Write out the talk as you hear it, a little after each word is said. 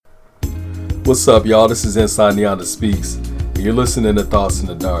What's up, y'all? This is Inside Neon Speaks, and you're listening to Thoughts in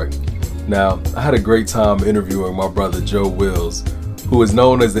the Dark. Now, I had a great time interviewing my brother Joe Wills, who is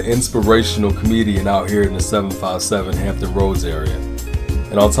known as the inspirational comedian out here in the 757 Hampton Roads area.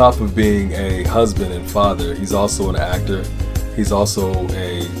 And on top of being a husband and father, he's also an actor. He's also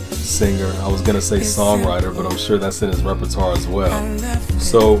a singer. I was going to say songwriter, but I'm sure that's in his repertoire as well.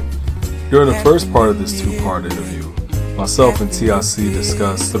 So, during the first part of this two-part interview, myself and TIC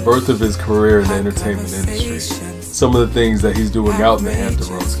discussed the birth of his career in the entertainment industry, some of the things that he's doing out in the Hampton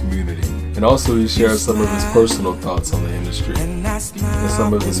Roads community, and also he shares some of his personal thoughts on the industry and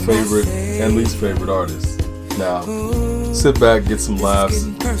some of his favorite and least favorite artists. Now, sit back, get some laughs,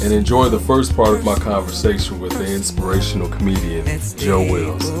 and enjoy the first part of my conversation with the inspirational comedian, Joe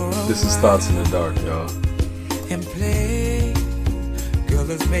Wills. This is Thoughts in the Dark, y'all. And play, girl,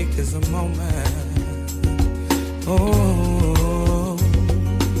 let's make this a moment. Oh,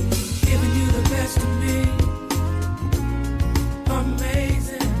 giving you the best of me.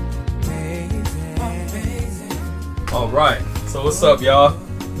 Amazing, amazing. All right, so what's up, y'all?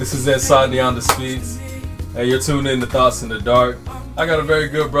 This is Inside Neon Speaks. Hey, you're tuned in to Thoughts in the Dark. I got a very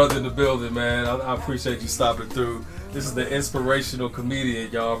good brother in the building, man. I appreciate you stopping through. This is the inspirational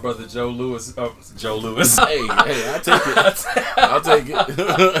comedian, y'all, brother Joe Lewis. Joe Lewis. Hey, I'll take it. I'll take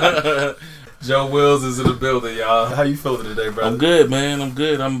it. Joe Wills is in the building, y'all. How you feeling today, brother? I'm good, man. I'm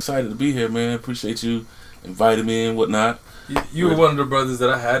good. I'm excited to be here, man. Appreciate you inviting me and whatnot. You were one of the brothers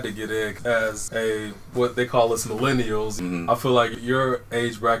that I had to get in as what they call us millennials. Mm-hmm. I feel like your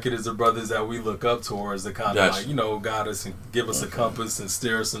age bracket is the brothers that we look up towards that kind of like, guide us and give us a compass and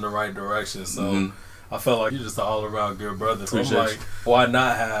steer us in the right direction. So I felt like you're just an all-around good brother. So I'm like, why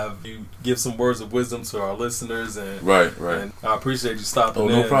not have you give some words of wisdom to our listeners? And Right. And I appreciate you stopping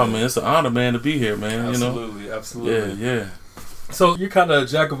in. Oh, no problem, man. It's an honor, man, to be here, man. Absolutely. Yeah. So you're kind of a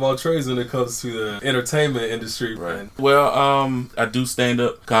jack of all trades when it comes to the entertainment industry, Right. man. Well, I do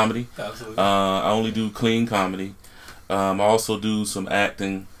stand-up comedy. Absolutely. I only do clean comedy. I also do some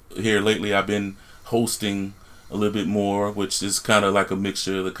acting. Here lately, I've been hosting a little bit more, which is kind of like a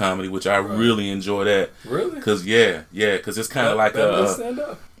mixture of the comedy, which I really enjoy that. Really? Because because it's kind of like a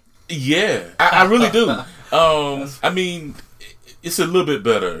stand-up. Yeah, I really do. I mean, it's a little bit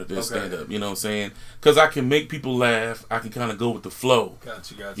better than stand-up, you know what I'm saying? Because I can make people laugh. I can kind of go with the flow.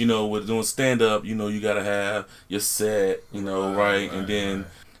 Got you. You know, with doing stand-up, you got to have your set, right? And then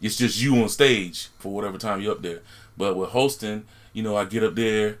it's just you on stage for whatever time you're up there. But with hosting, I get up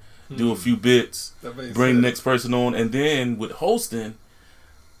there, do a few bits, bring the next person on, and then with hosting,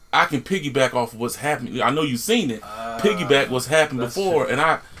 I can piggyback off of what's happening. I know you've seen it. Piggyback what's happened before, true.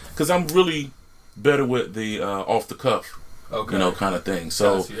 and because I'm really better with the off the cuff, kind of thing.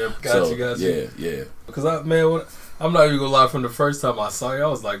 So, got you. Yeah. Because I'm not even gonna lie. From the first time I saw you, I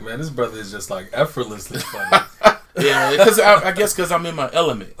was like, man, this brother is just like effortlessly funny. Yeah, because I guess because I'm in my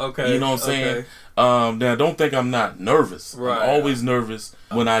element. Okay. You know what I'm saying? Now, don't think I'm not nervous. Right. I'm always nervous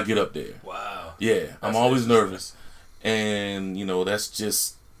when I get up there. Wow. Yeah, I'm always nervous. And, that's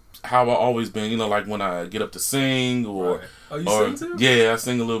just how I always been. Like when I get up to sing or... Right. Oh, you sing too? Yeah, I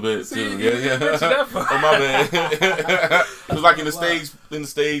sing a little bit too. Yeah. Oh, my bad. It was like in the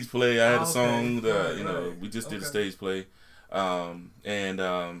stage play. I had a song that, we just did a stage play. So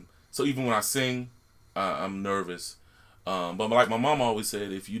even when I sing, I'm nervous. But like my mom always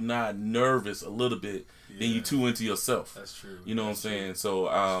said, if you're not nervous a little bit, then you're too into yourself. That's true. You know what I'm saying? So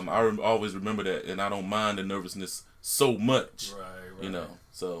always remember that, and I don't mind the nervousnous so much. Right.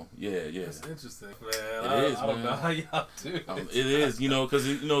 So yeah. That's interesting, man. I don't know how y'all do it. It is, because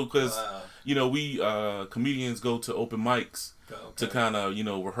we comedians go to open mics to kind of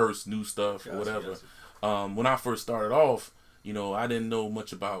rehearse new stuff or whatever. When I first started off, I didn't know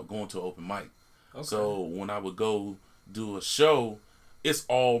much about going to open mic. Okay. So when I would go do a show, it's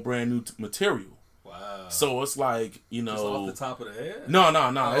all brand new material. Wow. So it's like, Just off the top of the head? No.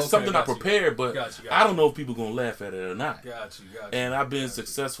 It's something I prepared, but I don't know if people going to laugh at it or not. Got you. And I've been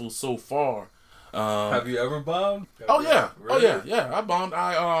successful so far. Have you ever bombed? Yeah. Really? Oh, yeah. I bombed.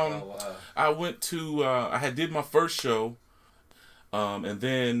 I went to, I did my first show, and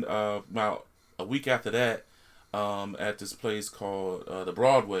then about a week after that, at this place called the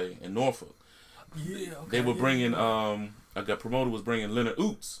Broadway in Norfolk. Yeah, okay. They were bringing, a promoter was bringing Leonard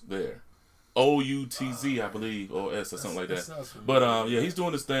Outz there. Outz, I believe, or S or something like that. But he's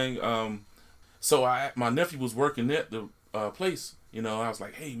doing this thing. So my nephew was working at the place. I was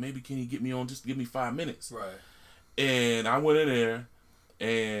like, hey, maybe can you get me on? Just give me 5 minutes. Right. And I went in there,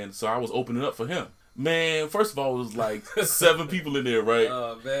 and so I was opening up for him. Man, first of all, it was like 7 people in there, right?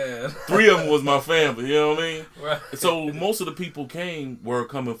 Oh, man. 3 of them was my family, you know what I mean? Right. So most of the people were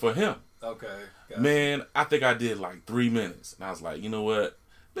coming for him. Okay. Man, I think I did like 3 minutes. And I was like, you know what?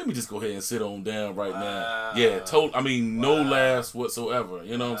 Let me just go ahead and sit on down right now. Yeah, no laughs whatsoever.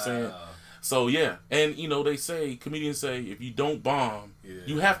 You know what I'm saying? So, yeah. And, comedians say, if you don't bomb,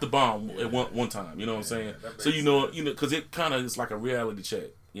 you have to bomb at one time. You know what I'm saying? So, because it kind of is like a reality check.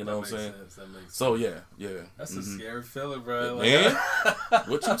 You know what I'm saying? That makes sense. So, yeah. That's a scary feeling, bro. Man,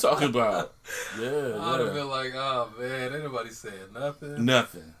 what you talking about? Yeah, I would have been like, oh, man, ain't nobody saying nothing.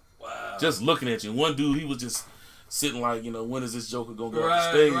 Nothing. Wow. Just looking at you. One dude, he was just sitting like, when is this Joker going to go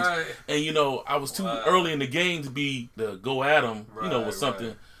off the stage? Right. And, I was too early in the game to go at him, with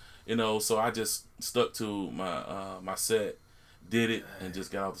something. So I just stuck to my set, did it, and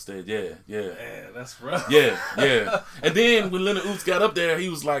just got off the stage. Yeah. Man, that's rough. Yeah. And then when Leonard Oots got up there, he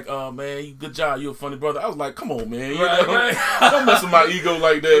was like, "Oh man, good job, you're a funny brother." I was like, "Come on, man, don't mess with my ego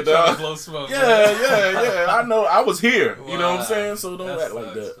like that, dog." Blow smoke, Yeah. I know, I was here. Wow. You know what I'm saying? So don't act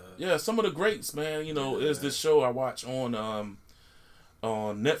like that. Though. Yeah, some of the greats, man. Is this show I watch on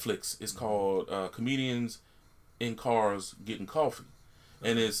Netflix. It's called Comedians in Cars Getting Coffee.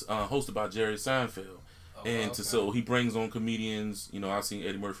 And it's hosted by Jerry Seinfeld. So he brings on comedians. I've seen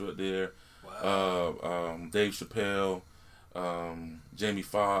Eddie Murphy up there. Wow. Dave Chappelle, Jamie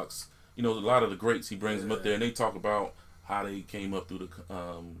Foxx. A lot of the greats, he brings them up there, and they talk about how they came up through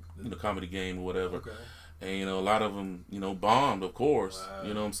the comedy game or whatever. Okay. And a lot of them, bombed, of course. Wow.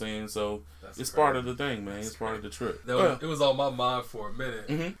 You know what I'm saying? So That's it's crazy. part of the thing, man. It's part of the trip. It was on my mind for a minute.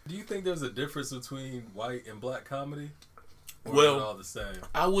 Mm-hmm. Do you think there's a difference between white and black comedy? Or Well, is it all the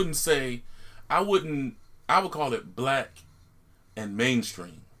same? I would call it black and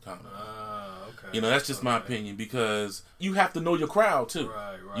mainstream comedy. Okay. That's just my opinion, because you have to know your crowd too.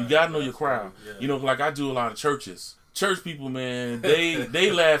 Right. You gotta know your crowd. Yeah. Like I do a lot of churches. Church people, man,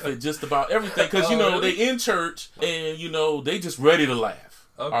 they laugh at just about everything, because really? they in church and they just ready to laugh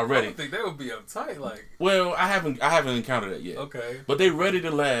already. I don't think they would be uptight. Like, well, I haven't encountered that yet. Okay. But they ready to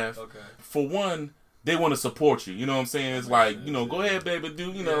laugh. Okay. For one, they want to support you. You know what I'm saying? It's like, go ahead, baby,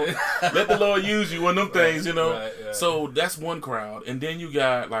 let the Lord use you on them things, Right, So that's one crowd. And then you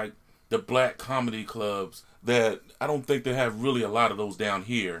got like the black comedy clubs that I don't think they have really a lot of those down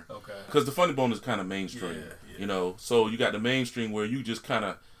here. Okay. Because the Funny Bone is kind of mainstream, So you got the mainstream where you just kind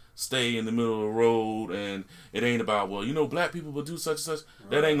of stay in the middle of the road, and it ain't about, black people will do such and such.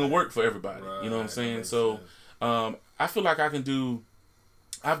 Right. That ain't going to work for everybody. Right. You know what I'm saying? So I feel like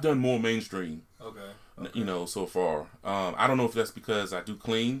I've done more mainstream. Okay. So far. I don't know if that's because I do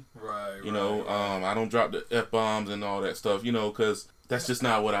clean. Right. I don't drop the F-bombs and all that stuff, because that's just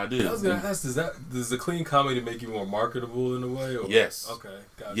not what I do. I was going to ask, does the clean comedy make you more marketable in a way? Or? Yes. Okay.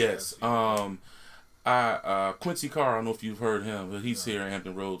 Gotcha. Yes. Quincy Carr, I don't know if you've heard him, but he's here in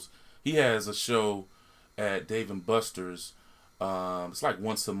Hampton Roads. He has a show at Dave & Buster's. It's like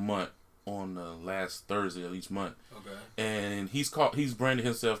once a month on the last Thursday of each month. Okay. And he's branded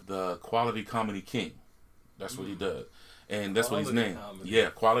himself the Quality Comedy King. That's what he does. And that's what he's named.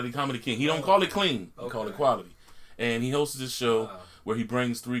 Yeah, Quality Comedy King. He don't call it clean. He call it quality. And he hosts this show where he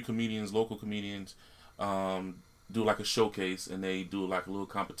brings 3 comedians, local comedians, do like a showcase, and they do like a little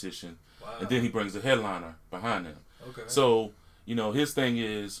competition. Wow. And then he brings a headliner behind them. Okay. So, his thing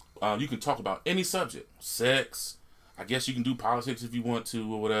is, you can talk about any subject. Sex. I guess you can do politics if you want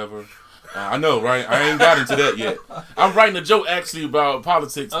to or whatever. I know, right? I ain't got into that yet. I'm writing a joke actually about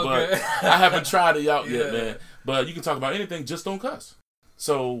politics, but I haven't tried it out yet, man. But you can talk about anything, just don't cuss.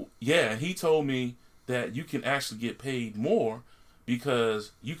 So, yeah, he told me that you can actually get paid more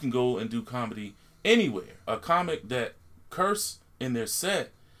because you can go and do comedy anywhere. A comic that curse in their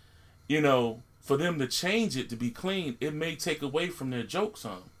set, for them to change it to be clean, it may take away from their joke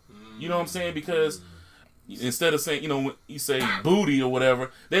some. You know what I'm saying? Because instead of saying, when you say booty or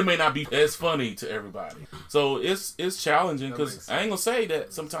whatever, they may not be as funny to everybody. So it's challenging, because I ain't gonna say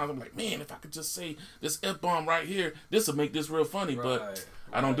that sometimes I'm like, man, if I could just say this F-bomb right here, this will make this real funny, but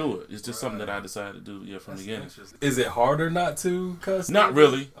I don't do it. It's just something that I decided to do from the beginning. Is it harder not to cuss? Not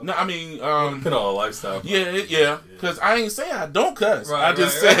really. Okay. No, I mean, depending on lifestyle. Yeah. Because I ain't saying I don't cuss. I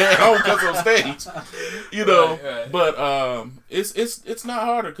just said I don't cuss on stage. But it's not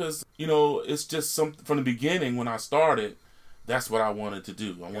harder, because it's just something from the beginning when I started. That's what I wanted to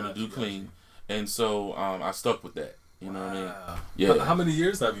do. I want to do clean, and so I stuck with that. You know what I mean? Yeah. How many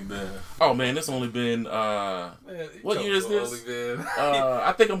years have you been? Oh man, it's only been what year is this?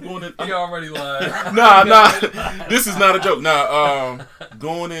 I think I'm going to. You already lied. Nah. This is not a joke. Nah,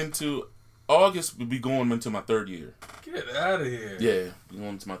 going into August would be going into my 3rd year. Get out of here. Yeah,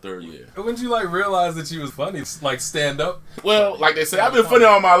 going into my 3rd year. When did you like realize that you was funny? Like stand up? Well, like they say, I've been funny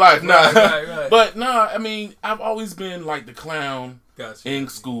all my life. Nah, right. But nah, I mean, I've always been like the clown Gotcha. in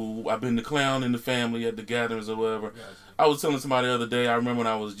school. I've been the clown in the family at the gatherings or whatever. Gotcha. I was telling somebody the other day. I remember when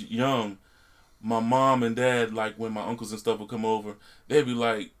I was young, my mom and dad, like when my uncles and stuff would come over, they'd be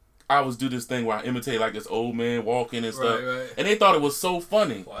like, I always do this thing where I imitate like this old man walking and stuff, Right. and they thought it was so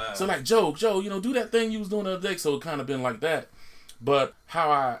funny. Wow. So like, Joe, do that thing you was doing the other day. So it kind of been like that. But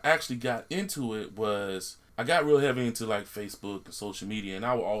how I actually got into it was I got real heavy into like Facebook and social media, and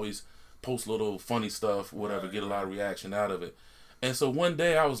I would always post little funny stuff, whatever, get a lot of reaction out of it. And so one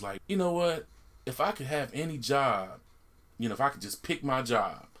day I was like, you know what? If I could have any job, if I could just pick my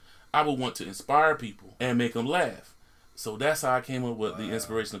job, I would want to inspire people and make them laugh. So that's how I came up with the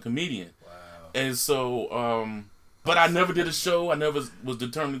inspirational comedian. Wow. And so, but I never did a show. I never was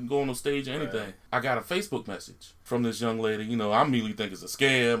determined to go on a stage or anything. Right. I got a Facebook message from this young lady. I immediately think it's a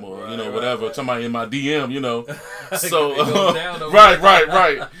scam or, whatever. Right. Somebody in my DM, So, It goes down over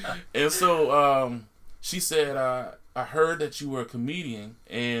right. And so, she said, I heard that you were a comedian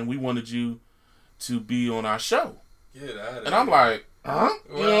and we wanted you to be on our show. Get out of here. And I'm like, huh?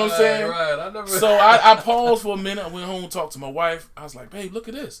 You know what I'm saying? Right. So I paused for a minute. I went home and talked to my wife. I was like, babe, look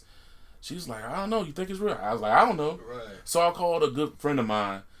at this. She was like, I don't know. You think it's real? I was like, I don't know. Right. So I called a good friend of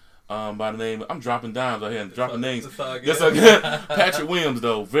mine by the name, I'm dropping dimes right here and dropping names. Yes, again. Patrick Williams,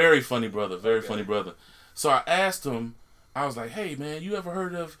 though. Very funny brother. Funny brother. So I asked him, I was like, hey, man, you ever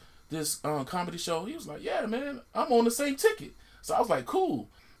heard of this comedy show? He was like, yeah, man, I'm on the same ticket. So I was like, cool.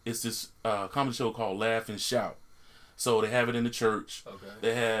 It's this comedy show called Laugh and Shout. So they have it in the church. Okay.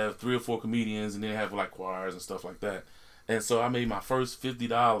 They have 3 or 4 comedians, and they have like choirs and stuff like that. And so I made my first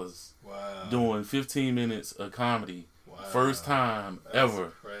 $50 doing 15 minutes of comedy. Wow. First time ever.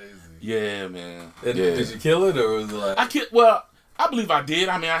 Crazy. Yeah, man. Did you kill it, or was it like? I believe I did.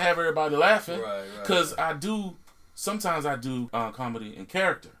 I mean, I have everybody laughing. Right. Because sometimes I do comedy in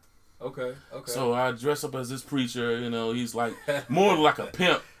character. Okay. So I dress up as this preacher, he's like more like a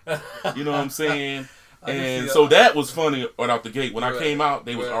pimp. You know what I'm saying? And so that was funny right out the gate. When I came out,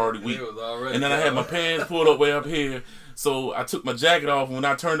 they was already weak. And then I had my pants pulled up way up here. So I took my jacket off, and when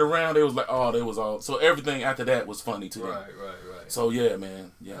I turned around, they was like, oh, they was all. So everything after that was funny to them. Right. So yeah,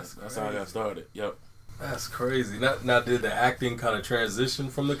 man. Yeah, that's how I got started. Yep. That's crazy. Now, did the acting kind of transition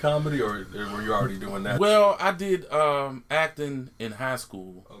from the comedy, or were you already doing that? Well, I did acting in high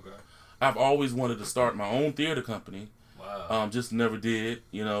school. Okay. I've always wanted to start my own theater company. Wow. Just never did.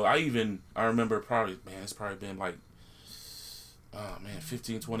 I remember it's probably been like,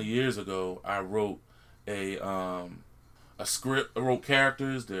 15, 20 years ago, I wrote a script. I wrote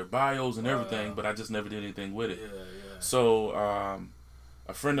characters, their bios and everything, but I just never did anything with it. Yeah. So,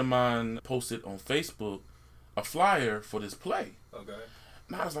 a friend of mine posted on Facebook a flyer for this play. Okay.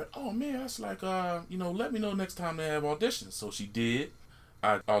 And I was like, oh man, that's like, let me know next time they have auditions. So she did.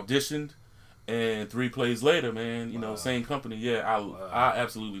 I auditioned. And 3 plays later, man, same company. Yeah, I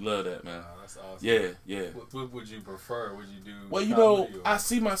absolutely love that, man. Wow, that's awesome. Yeah. What would you prefer? Would you do? Well, comedy or? I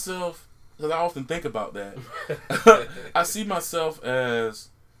see myself, because I often think about that. I see myself as,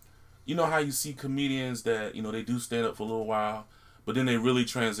 how you see comedians that, they do stand up for a little while, but then they really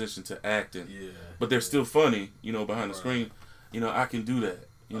transition to acting. Yeah. But they're still funny, behind the screen. I can do that.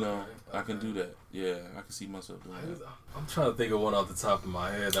 I can do that. Yeah, I can see myself doing that. I'm trying to think of one off the top of my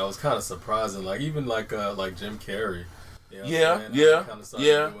head that was kind of surprising. Like even like Jim Carrey. Yeah.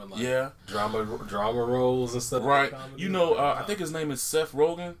 Drama roles and stuff. Right. Like I think his name is Seth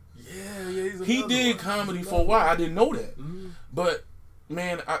Rogen. Yeah. He did comedy for a while. I didn't know that. Mm-hmm. But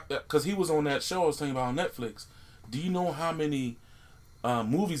man, because he was on that show I was talking about on Netflix. Do you know how many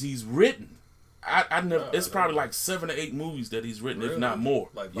movies he's written? I never. It's probably like 7 or 8 movies that he's written, if not more.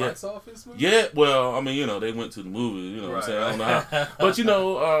 Like box office movies? Yeah. Well, I mean, they went to the movies. What I'm saying? I don't know how. But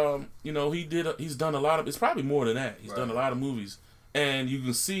he's done a lot of. It's probably more than that. He's done a lot of movies, and you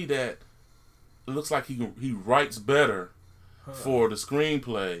can see that it looks like he writes better for the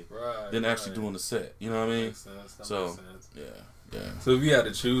screenplay than actually doing the set. You know what I mean? Makes sense. Yeah. So if you had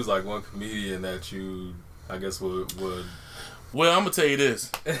to choose like one comedian that you, I guess would. Well, I'm gonna tell you this.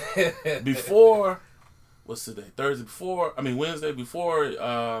 Before, what's today? Wednesday.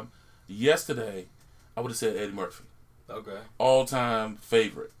 Before yesterday, I would have said Eddie Murphy. Okay. All-time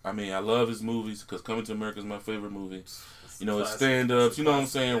favorite. I mean, I love his movies because Coming to America is my favorite movie. His stand-ups. You know what I'm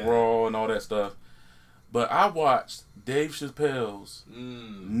saying? Yeah. Raw and all that stuff. But I watched Dave Chappelle's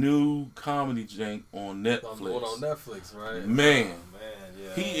new comedy jank on Netflix. On Netflix, right? Man,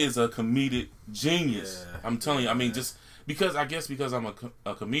 yeah. He is a comedic genius. Yeah. I'm telling you. I mean, just. Because I'm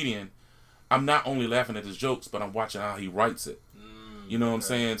a comedian, I'm not only laughing at his jokes, but I'm watching how he writes it. You know what I'm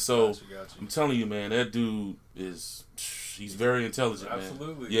saying? So Gotcha. I'm telling you, man, that dude he's very intelligent, man.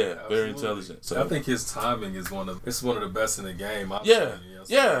 Absolutely. Yeah, very intelligent. So I think his timing is one of the best in the game. Yeah, You know what I'm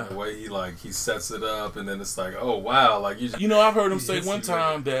saying? The way he sets it up, and then it's like, oh wow, like you know, I've heard him say hits one you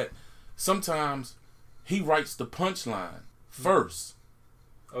time that sometimes he writes the punchline first.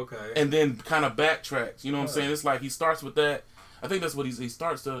 Okay. And then kind of backtracks. You know what I'm saying? It's like he starts with that. I think that's what he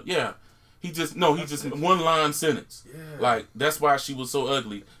starts to. Yeah. He just one line sentence. Yeah. Like, that's why she was so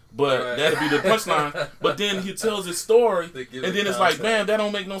ugly. But that'd be the punchline. But then he tells his story, and then it's like, man, that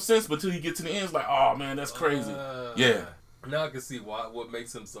don't make no sense. But till he gets to the end, it's like, oh man, that's crazy. Yeah. Now I can see what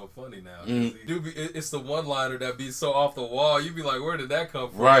makes him so funny now. Mm. It's the one-liner that be so off the wall. You be like, where did that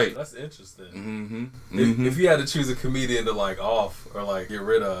come from? Right. That's interesting. Mm-hmm. Mm-hmm. If you had to choose a comedian to like off or like get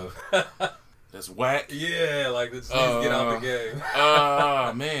rid of, that's whack. Yeah, like just get out the game.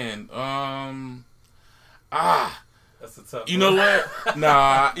 Man. That's a tough. You know what?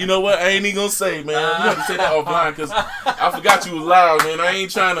 Nah. You know what? I ain't even gonna say, man. You have to say that offline because I forgot you was loud, man. I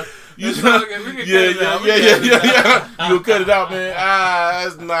ain't trying to. You gonna cut it out, man.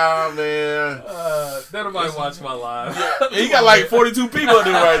 Nah, man. Nobody watch my live. Yeah, he got like 42 people in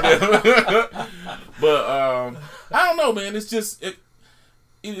there right there. But I don't know, man. It's just it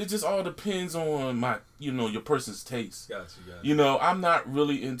just all depends on your person's taste. Gotcha. You know, I'm not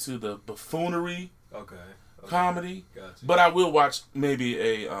really into the buffoonery comedy, Gotcha. but I will watch maybe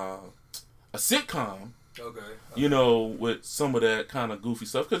a sitcom. Okay. You know, with some of that kind of goofy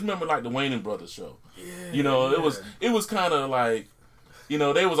stuff. Because remember, like the Wayans Brothers show. Yeah. You know, it was kind of like, you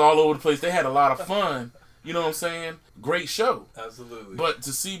know, they was all over the place. They had a lot of fun. You know what I'm saying? Great show. Absolutely. But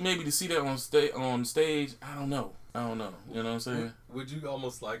to see that on stage, I don't know. You know what I'm saying? Would you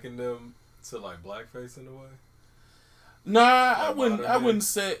almost liken them to like blackface in a way? Nah, I wouldn't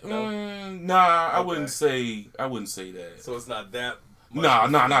say. No? I wouldn't say that. So it's not that. Nah,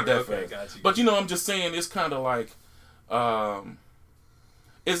 not that okay, fast. got you. But you know, I'm just saying it's kind of like, I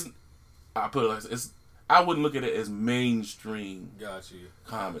put it like this, I wouldn't look at it as mainstream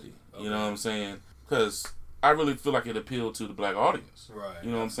comedy. Okay. You know what I'm saying? Because I really feel like it appealed to the black audience. Right.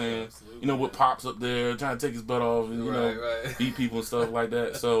 You know what I'm saying? Absolutely. You know, what Pops up there trying to take his butt off and beat people and stuff like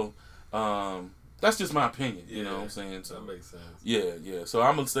that. So, that's just my opinion. You know what I'm saying? So that makes sense. Yeah. So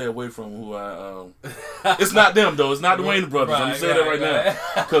I'm gonna stay away from who I. It's not them though. It's not the Wayans Brothers. I'm gonna say that right now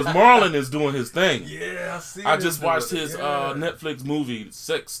because Marlon is doing his thing. Yeah, I see. I just watched his Netflix movie,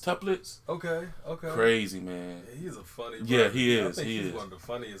 Sextuplets. Okay. Crazy, man. Yeah, he's a funny. Yeah, he is. I think he's one of the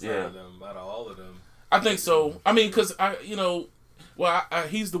funniest out of all of them. I think so. I mean, because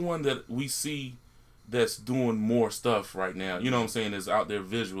he's the one that we see that's doing more stuff right now. You know what I'm saying? Is out there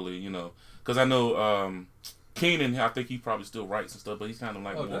visually. You know. Because I know Keenan, I think he probably still writes and stuff, but he's kind of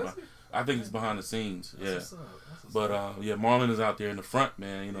like more. I think he's behind the scenes. That's But Marlon is out there in the front,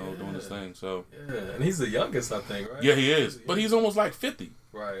 man. You know, doing his thing. So and he's the youngest, I think, right? Yeah, he is. But he's almost like 50.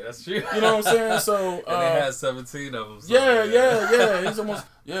 Right, that's true. You know what I'm saying? So and they had 17 of them. So, yeah. He's almost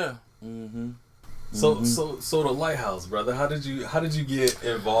Mm-hmm. So the Lighthouse, brother. How did you get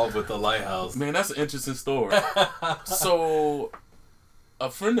involved with the Lighthouse? Man, that's an interesting story. So. A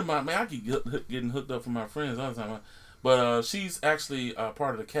friend of mine, man, I keep getting hooked up from my friends all the time. But she's actually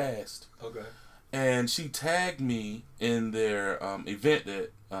part of the cast. Okay. And she tagged me in their event that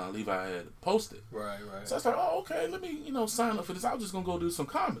Levi had posted. Right. So I was like, oh, okay, let me, sign up for this. I was just going to go do some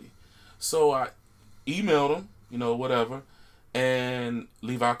comedy. So I emailed him, whatever. And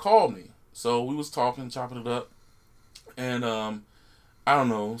Levi called me. So we was talking, chopping it up. And I don't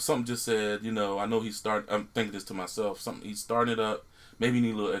know, something just said, I know I'm thinking this to myself, he's starting it up. Maybe you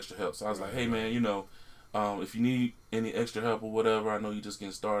need a little extra help. So I was like, hey, man, if you need any extra help or whatever, I know you're just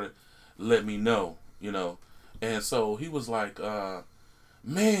getting started, let me know, And so he was like,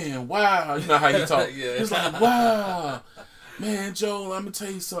 man, wow. You know how you talk. Yeah. He was like, wow. Man, Joel, I'm going to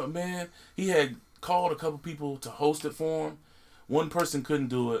tell you something, man. He had called a couple people to host it for him. One person couldn't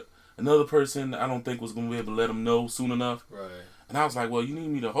do it. Another person I don't think was going to be able to let him know soon enough. Right. And I was like, well, you need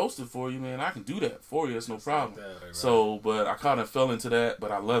me to host it for you, man. I can do that for you. It's no problem. Like that, right. So, but I kind of fell into that, but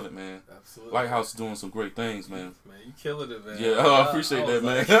I love it, man. Absolutely. Lighthouse is doing some great things, man. Man, you killing it, man. Yeah, I appreciate that,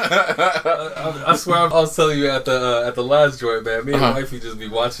 man. I swear I was telling you at the last joint, man. Me and wifey just be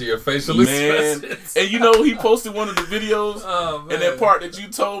watching your facial expressions. And he posted one of the videos, and that part that you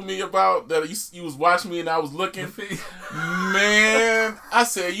told me about, that you was watching me and I was looking. Man, I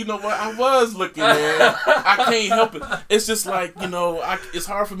said, you know what? I was looking, man. I can't help it. It's just like, it's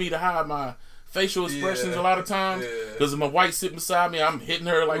hard for me to hide my facial expressions a lot of times. Yeah. Because if my wife sitting beside me, I'm hitting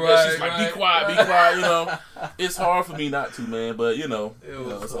her like that. She's like, be quiet, you know. It's hard for me not to, man, but you know. It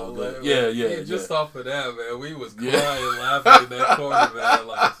was it's so all good. hilarious. Yeah. Just off of that, man, we was crying, laughing in that corner, man.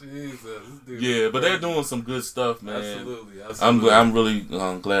 Like, Jesus. Dude, yeah, but they're doing some good stuff, man. Absolutely. I'm really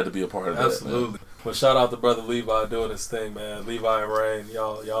glad to be a part of that. Absolutely. Well, shout out to Brother Levi doing his thing, man. Levi and Rain,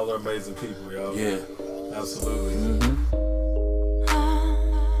 y'all are amazing people, yo. Yeah. Absolutely. Mm-hmm.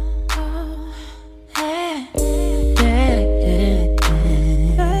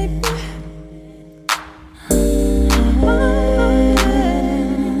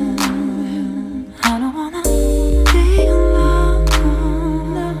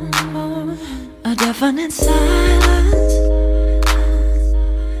 Definite silence.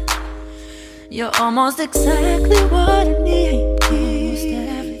 You're almost exactly what I need.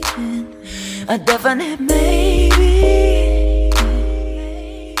 A definite maybe.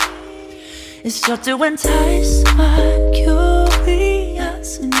 It's sure to entice my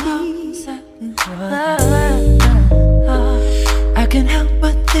curiosity. I can't help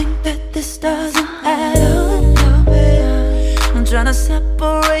but think that this doesn't add up. I'm trying to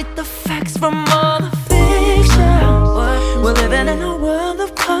separate the facts from all the fiction. We're living in a world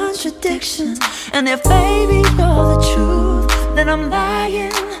of contradictions. And if baby you're the truth, then I'm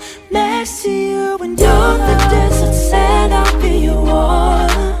lying next to you. And you're the desert sand, I'll be your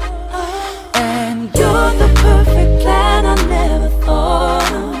water. And you're the perfect plan I never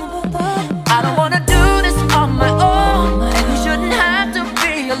thought of. I don't wanna do this on my own, and you shouldn't have to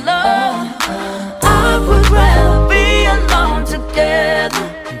be alone. I would rather be alone together.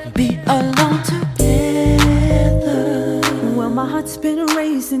 Be alone together. Well, my heart's been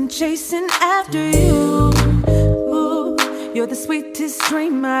racing, chasing after you. Ooh, you're the sweetest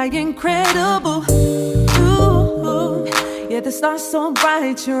dream, my incredible. Ooh, yeah, the stars so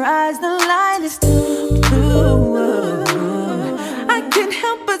bright, your eyes, the light is too blue. I can't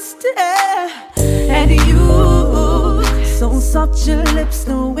help but stare at you. So soft your lips,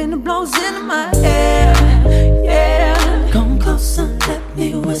 the wind blows in my hair. Yeah, come closer, let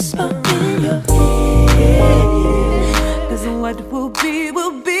me whisper in your ear. 'Cause what will be,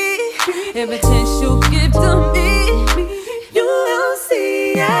 will be. Every chance you give to me, you will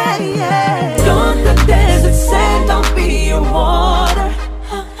see, yeah, yeah. You're the desert sand, don't be your water.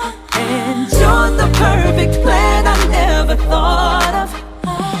 And you're the perfect plan I never thought of.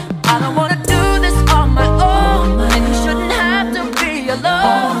 I don't wanna do this on my own, and you shouldn't have to be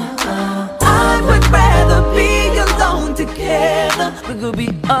alone. I would rather be alone together. We could be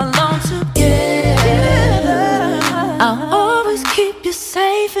alone together. I'll always keep you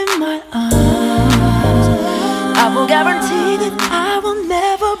safe in my arms. I will guarantee that I will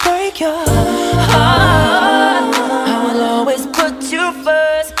never break your heart. I will always put you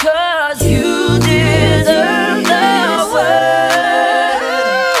first, 'cause you deserve the world.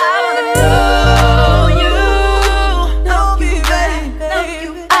 I wanna know you, know you,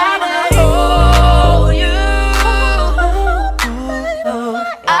 baby. I wanna hold you.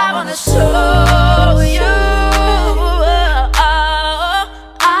 I wanna show you.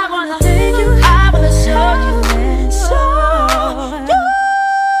 I wanna take you. I wanna show you.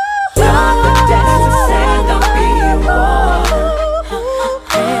 You're the desert sand, don't be your water.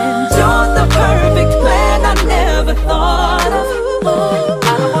 And you're the perfect plan I never thought of.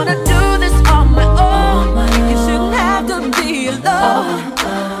 I don't wanna do this on my own. You shouldn't have to be alone.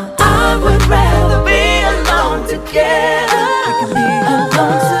 I would rather be alone together. We can be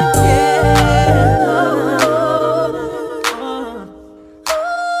alone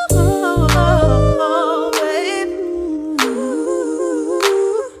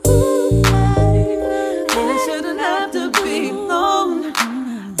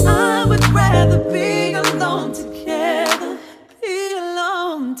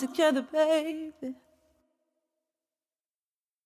together, baby.